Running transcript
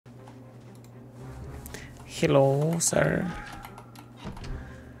Hello, sir.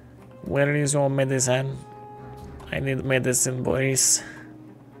 Where is your medicine? I need medicine, boys.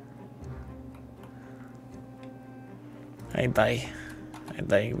 I die. I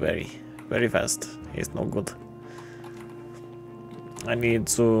die very, very fast. It's no good. I need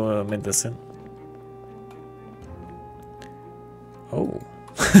to medicine. Oh.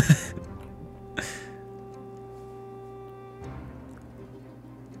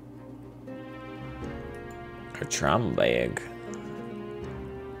 A tram bag.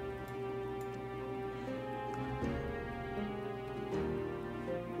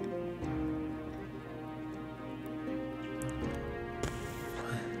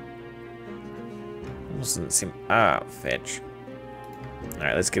 Doesn't seem fetch.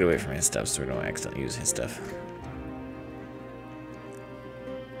 Alright, let's get away from his stuff so we don't accidentally use his stuff.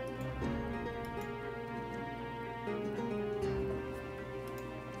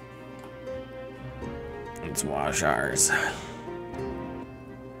 Let's wash ours.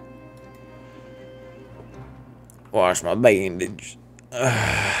 Wash my bandage.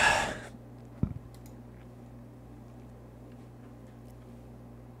 I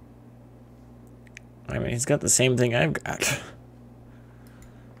mean, he's got the same thing I've got.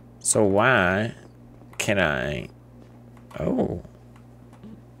 So why can I... Oh.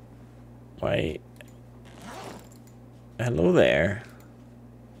 Wait. Hello there.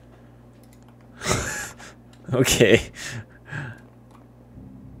 Okay.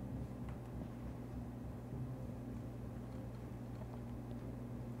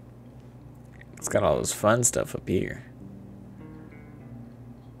 It's got all this fun stuff up here.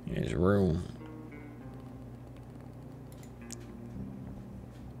 In his room.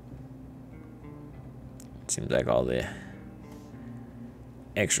 Seems like all the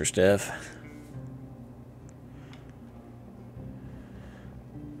extra stuff.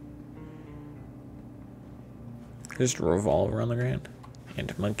 Just a revolver on the ground.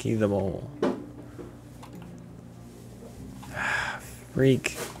 And monkey the ball.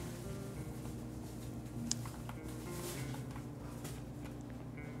 Freak.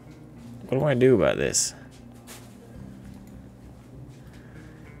 What do I do about this?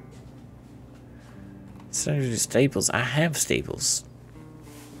 So staples. I have staples.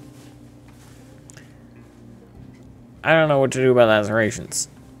 I don't know what to do about lacerations.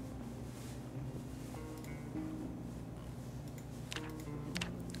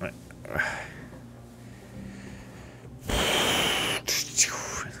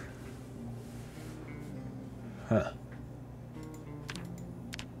 Huh.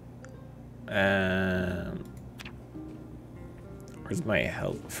 Where's my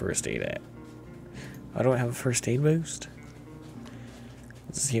health first aid at? I don't have a first aid boost.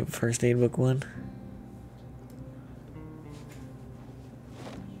 Does he have a first aid book one?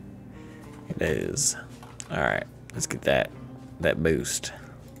 It is. Alright, let's get that boost.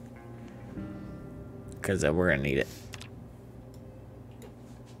 Because we're gonna need it.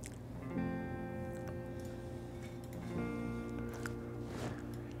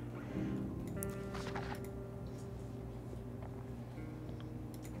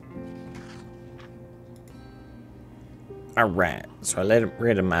 Alright, so I let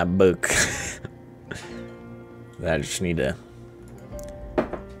rid of my book. I just need to...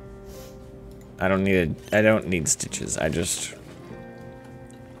 I don't need stitches. I just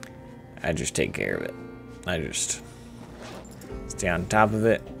take care of it. I just stay on top of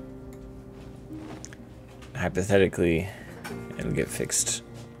it. Hypothetically, it'll get fixed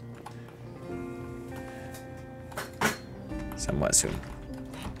somewhat soon.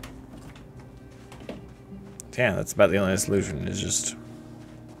 Yeah, that's about the only solution, is just...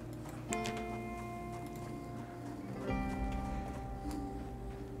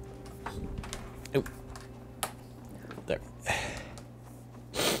 Oop. There.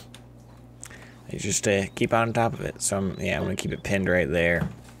 You just keep on top of it. So I'm gonna keep it pinned right there.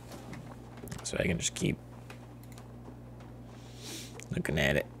 So I can just keep looking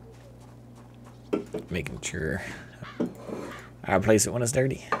at it. Making sure I replace it when it's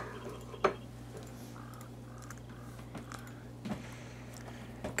dirty.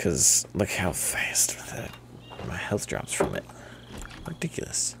 Because look how fast my health drops from it.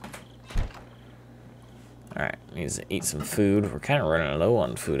 Ridiculous. Alright, need to eat some food. We're kind of running low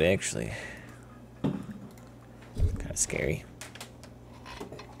on food, actually. Kind of scary.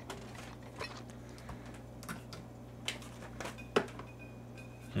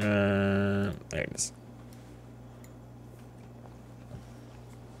 There it is.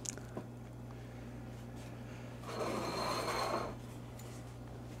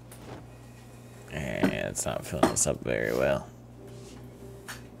 It's not filling this up very well.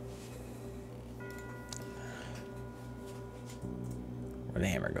 Where'd the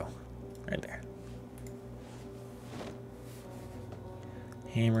hammer go? Right there.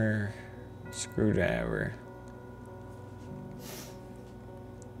 Hammer, screwdriver.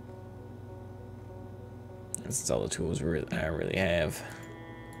 That's all the tools I really have.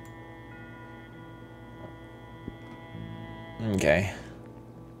 Okay.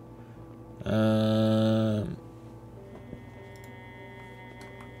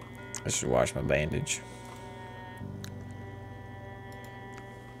 I should wash my bandage.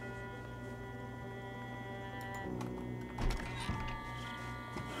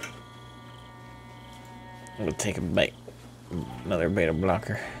 I'm gonna take a bite, another beta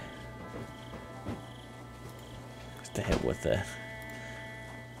blocker, just to hit with the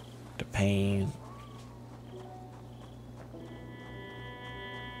pain.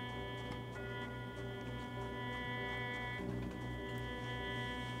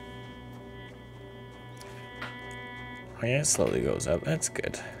 Oh yeah, it slowly goes up. That's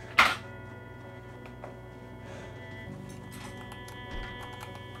good.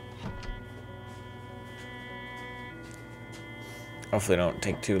 Hopefully it don't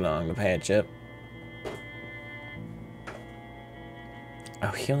take too long to patch up. Oh,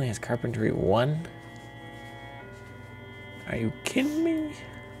 he only has carpentry 1? Are you kidding me?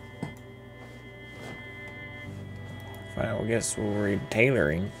 Fine, I guess we'll read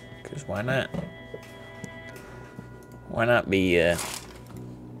tailoring, because why not? Why not be, get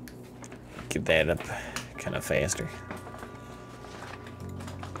that up kind of faster.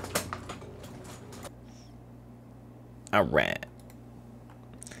 Alright.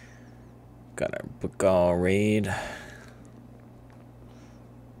 Got our book all read.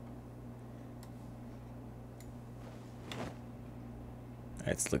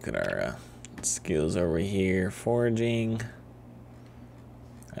 Let's look at our skills over here. Foraging.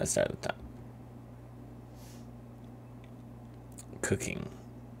 Let's start at the top. Cooking.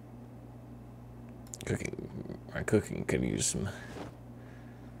 Our cooking could use some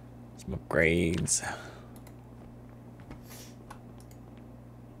upgrades.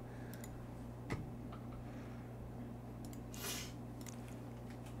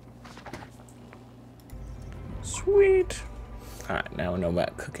 Sweet. Alright, now we know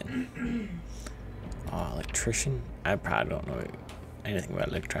about cooking. Oh, electrician? I probably don't know anything about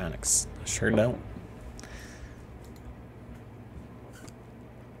electronics. I sure don't.